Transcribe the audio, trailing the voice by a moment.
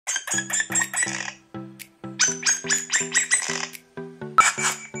Hey,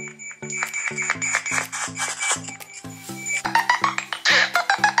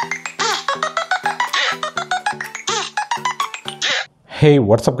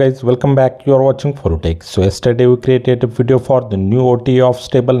 what's up guys, welcome back. You are watching Forutech. So yesterday we created a video for the new OTA of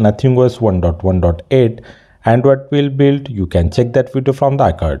stable Nothing OS 1.1.8 Android build build. You can check that video from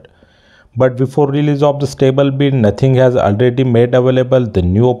the icard. But before release of the stable build, Nothing has already made available the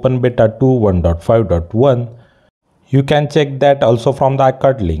new open beta 2 1.5.1. You can check that also from the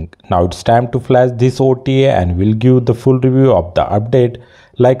icard link. Now it's time to flash this OTA and we'll give the full review of the update,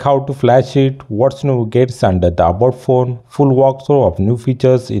 like how to flash it, what's new gets under the about phone, full walkthrough of new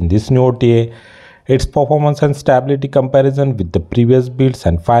features in this new OTA, its performance and stability comparison with the previous builds,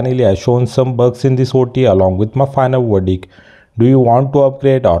 and finally I shown some bugs in this OTA along with my final verdict. Do you want to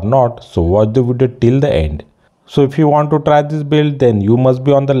upgrade or not? So watch the video till the end. So if you want to try this build, then you must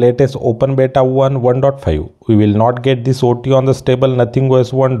be on the latest open beta 1.5. We will not get this OTA on the stable Nothing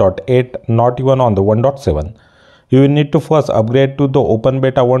OS 1.8, not even on the 1.7. You will need to first upgrade to the open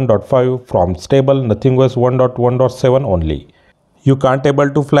beta 1.5 from stable Nothing OS 1.1.7 only. You can't able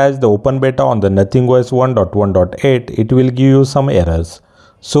to flash the open beta on the Nothing OS 1.1.8, it will give you some errors.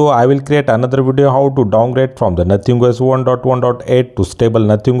 So I will create another video how to downgrade from the Nothing OS 1.1.8 to stable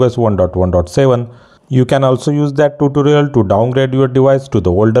Nothing OS 1.1.7. You can also use that tutorial to downgrade your device to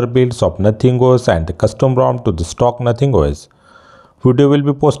the older builds of Nothing OS and the custom ROM to the stock Nothing OS. Video will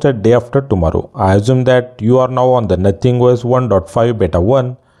be posted day after tomorrow. I assume that you are now on the Nothing OS 1.5 beta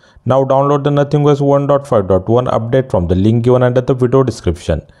 1. Now download the Nothing OS 1.5.1 update from the link given under the video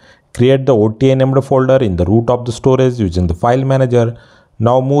description. Create the OTA named folder in the root of the storage using the file manager.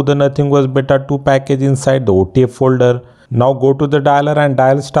 Now move the Nothing OS beta 2 package inside the OTA folder. Now go to the dialer and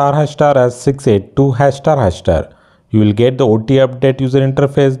dial *## as 682 *##. You will get the OTA update user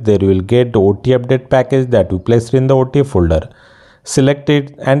interface. There you will get the OTA update package that we placed in the OTA folder. Select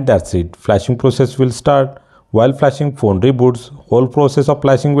it and that's it. Flashing process will start. While flashing, phone reboots. Whole process of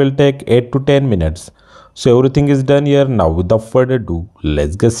flashing will take 8 to 10 minutes. So everything is done here. Now without further ado,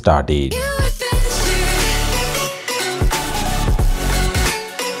 let's get started.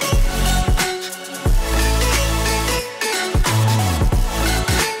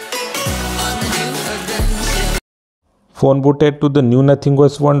 Phone booted to the new Nothing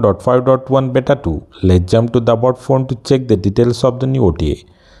OS 1.5.1 beta 2. Let's jump to the about phone to check the details of the new OTA.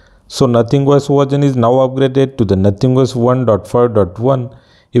 So Nothing OS version is now upgraded to the Nothing OS 1.5.1.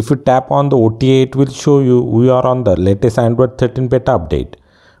 If you tap on the OTA, it will show you we are on the latest Android 13 beta update.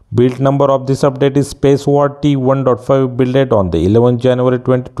 Build number of this update is SpaceWar T1.5 builded on the 11th January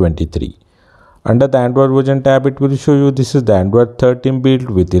 2023. Under the Android version tab, it will show you this is the Android 13 build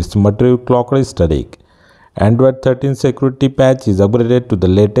with its material clock register egg. Android 13 security patch is upgraded to the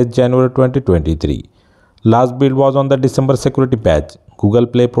latest January 2023. Last build was on the December security patch. Google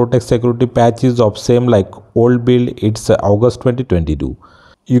Play Protect security patch is of same like old build, it's August 2022.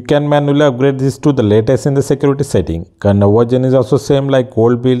 You can manually upgrade this to the latest in the security setting. Kernel version is also same like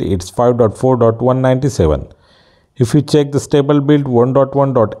old build, it's 5.4.197. If you check the stable build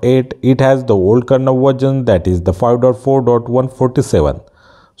 1.1.8, it has the old kernel version, that is the 5.4.147.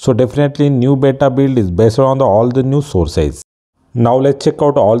 So definitely new beta build is based on all the new sources. Now let's check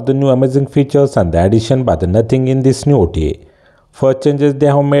out all the new amazing features and the addition by the Nothing in this new OTA. First changes they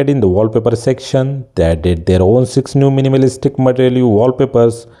have made in the wallpaper section. They added their own 6 new minimalistic material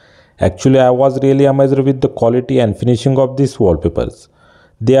wallpapers. Actually I was really amazed with the quality and finishing of these wallpapers.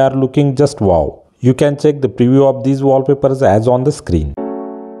 They are looking just wow. You can check the preview of these wallpapers as on the screen.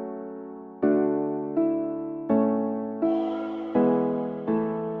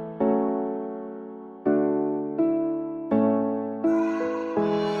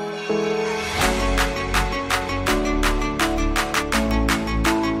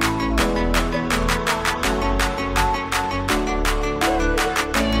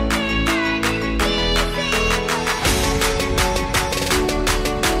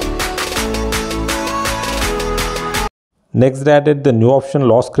 Next they added the new option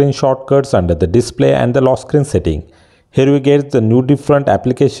lock screen shortcuts under the display and the lock screen setting. Here we get the new different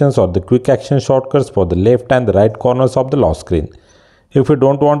applications or the quick action shortcuts for the left and the right corners of the lock screen. If you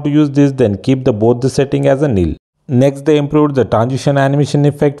don't want to use this, then keep both the setting as a nil. Next they improved the transition animation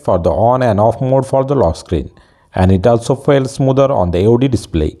effect for the on and off mode for the lock screen, and it also felt smoother on the AOD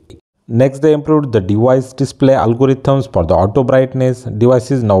display. Next they improved the device display algorithms for the auto brightness. Device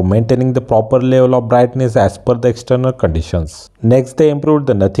is now maintaining the proper level of brightness as per the external conditions. Next they improved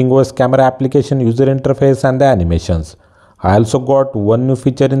the Nothing OS camera application user interface and the animations. I also got one new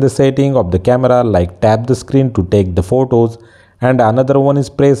feature in the setting of the camera, like tap the screen to take the photos and another one is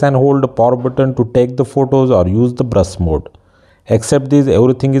press and hold the power button to take the photos or use the brush mode. Except this,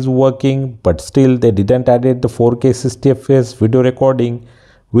 everything is working, but still they didn't add the 4K 60 fps video recording,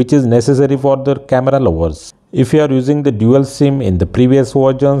 which is necessary for the camera lovers. If you are using the dual SIM in the previous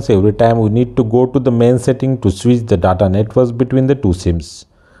versions, every time we need to go to the main setting to switch the data networks between the two SIMs.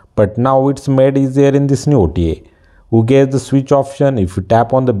 But now it's made easier in this new OTA. We get the switch option if you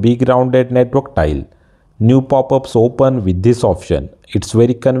tap on the big rounded network tile. New pop-ups open with this option. It's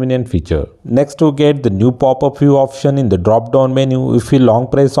very convenient feature. Next we get the new pop-up view option in the drop-down menu. If you long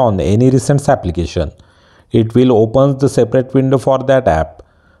press on any recent application, it will open the separate window for that app.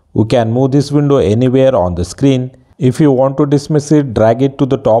 We can move this window anywhere on the screen. If you want to dismiss it, drag it to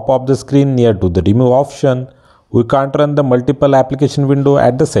the top of the screen near to the remove option. We can't run the multiple application window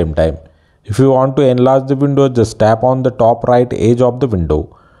at the same time. If you want to enlarge the window, just tap on the top right edge of the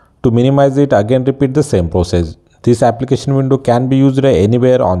window. To minimize it, again repeat the same process. This application window can be used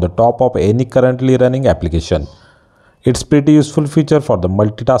anywhere on the top of any currently running application. It's pretty useful feature for the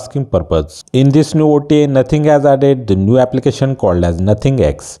multitasking purpose. In this new OTA, Nothing has added the new application called as Nothing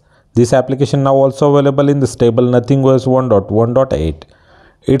X. This application now also available in the stable Nothing OS 1.1.8.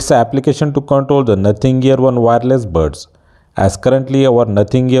 It's an application to control the Nothing Ear 1 wireless buds. As currently our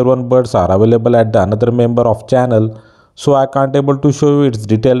Nothing Ear 1 buds are available at the another member of channel, so I can't able to show you its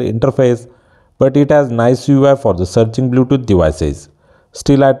detailed interface, but it has nice UI for the searching Bluetooth devices.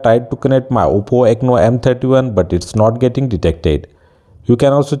 Still, I tried to connect my Oppo Ekno M31, but it's not getting detected. You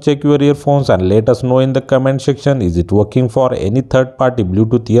can also check your earphones and let us know in the comment section is it working for any third-party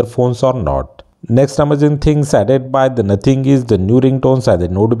Bluetooth earphones or not. Next amazing things added by the Nothing is the new ringtones and the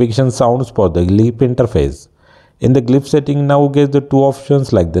notification sounds for the glyph interface. In the glyph setting now get the two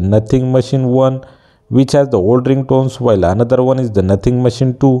options like the Nothing Machine 1, which has the old ringtones, while another one is the Nothing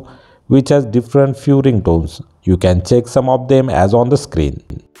Machine 2, which has different few ringtones. You can check some of them as on the screen.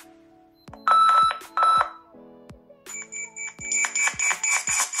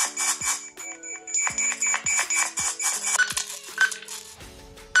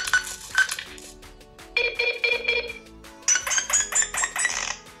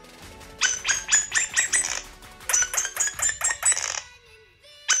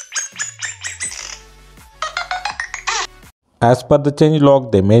 As per the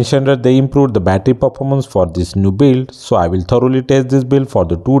changelog, they mentioned that they improved the battery performance for this new build, so I will thoroughly test this build for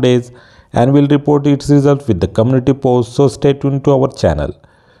the 2 days and will report its results with the community post, so stay tuned to our channel.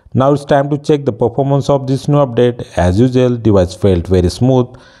 Now it's time to check the performance of this new update. As usual, device felt very smooth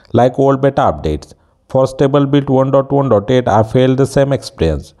like old beta updates. For stable build 1.1.8, I felt the same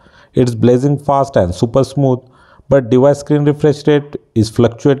experience. It's blazing fast and super smooth, but device screen refresh rate is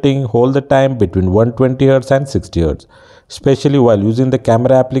fluctuating all the time between 120Hz and 60Hz. Especially while using the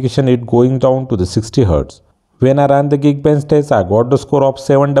camera application, it going down to the 60Hz. When I ran the Geekbench test, I got the score of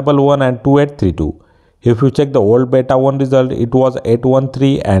 711 and 2832. If you check the old beta 1 result, it was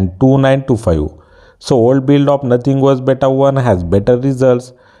 813 and 2925. So old build of Nothing OS beta 1 has better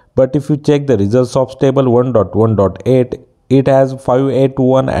results, but if you check the results of stable 1.1.8, it has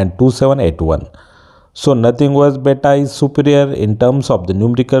 581 and 2781. So Nothing OS beta is superior in terms of the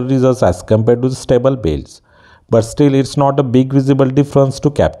numerical results as compared to the stable builds. But still it's not a big visible difference to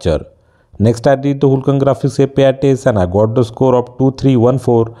capture. Next I did the Hulkan Graphics API test and I got the score of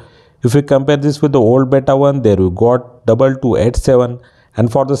 2314. If we compare this with the old beta 1, there we got 2287, and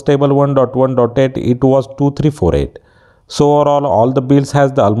for the stable 1.1.8 it was 2348. So overall all the builds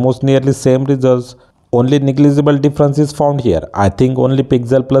has the almost nearly same results. Only negligible difference is found here. I think only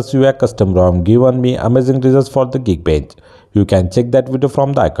Pixel Plus UI custom ROM given me amazing results for the Geekbench. You can check that video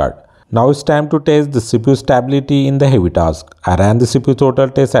from the icard. Now it's time to test the CPU stability in the heavy task. I ran the CPU throttle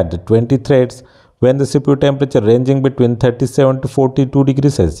test at the 20 threads when the CPU temperature ranging between 37 to 42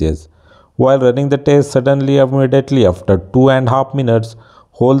 degrees Celsius. While running the test, suddenly immediately after 2.5 minutes,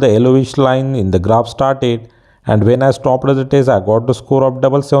 hold the yellowish line in the graph started, and when I stopped the test, I got the score of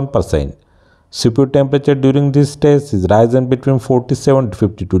 77%. CPU temperature during this test is risen between 47 to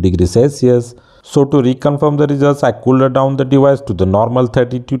 52 degrees Celsius. So to reconfirm the results, I cooled down the device to the normal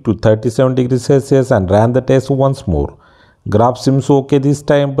 32 to 37 degrees Celsius and ran the test once more. Graph seems okay this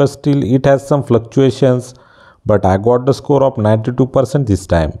time, but still it has some fluctuations, but I got the score of 92% this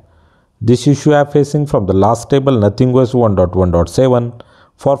time. This issue I am facing from the last table Nothing OS 1.1.7.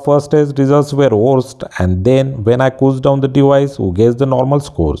 For first test results were worst, and then when I cooled down the device, we gets the normal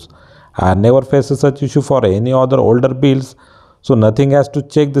scores. I never faced such issue for any other older builds, so Nothing has to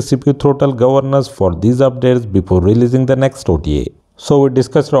check the CPU throttle governance for these updates before releasing the next OTA. So we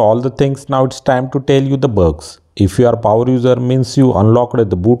discussed all the things, now it's time to tell you the bugs. If you are power user means you unlocked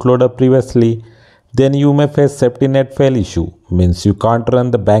the bootloader previously, then you may face safety net fail issue. means you can't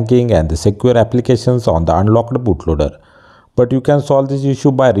run the banking and the secure applications on the unlocked bootloader. But you can solve this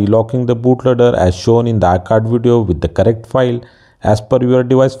issue by relocking the bootloader as shown in the icard video with the correct file as per your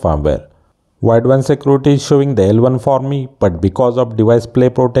device firmware. Wide1 security is showing the L1 for me, but because of device play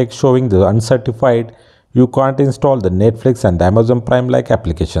protect showing the uncertified, you can't install the Netflix and the Amazon Prime like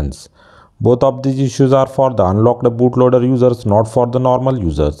applications. Both of these issues are for the unlocked bootloader users, not for the normal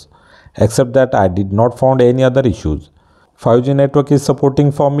users. Except that I did not find any other issues. 5G network is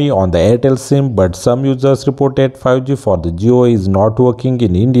supporting for me on the Airtel SIM, but some users reported 5G for the Jio is not working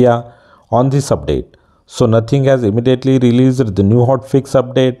in India on this update. So Nothing has immediately released the new hotfix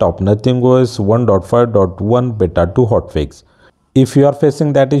update of Nothing OS 1.5.1 beta 2 hotfix. If you are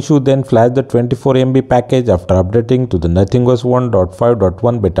facing that issue, then flash the 24 MB package after updating to the Nothing OS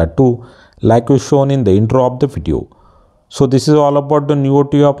 1.5.1 beta 2 like was shown in the intro of the video. So this is all about the new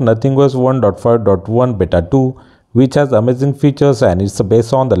OTA of Nothing OS 1.5.1 beta 2, which has amazing features and it's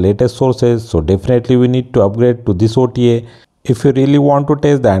based on the latest sources, so definitely we need to upgrade to this OTA if you really want to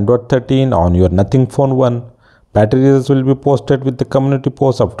test the Android 13 on your Nothing Phone 1. Battery results will be posted with the community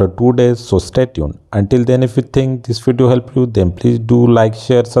post after 2 days, so stay tuned. Until then, if you think this video helped you, then please do like,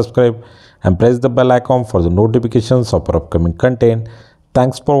 share, subscribe and press the bell icon for the notifications of our upcoming content.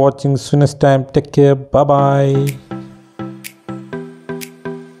 Thanks for watching. See you next time. Take care. Bye bye.